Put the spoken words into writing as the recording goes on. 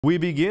We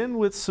begin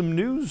with some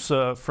news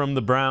from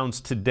the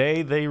Browns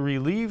today. They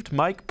relieved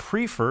Mike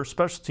Priefer,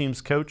 special teams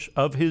coach,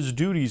 of his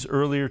duties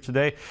earlier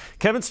today.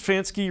 Kevin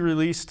Stefanski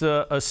released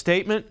a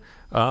statement.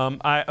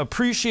 I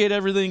appreciate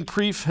everything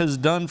Priefer has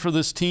done for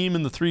this team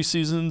in the 3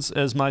 seasons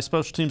as my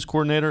special teams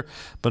coordinator,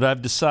 but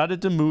I've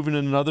decided to move in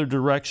another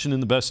direction in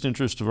the best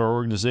interest of our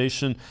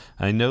organization.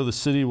 I know the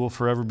city will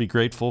forever be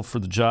grateful for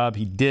the job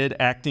he did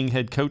acting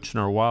head coach in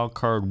our wild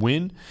card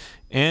win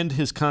and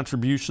his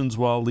contributions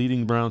while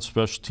leading the Browns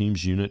special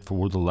teams unit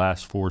for the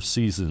last 4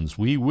 seasons.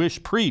 We wish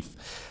Priefer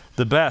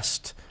the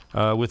best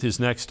with his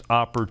next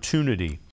opportunity.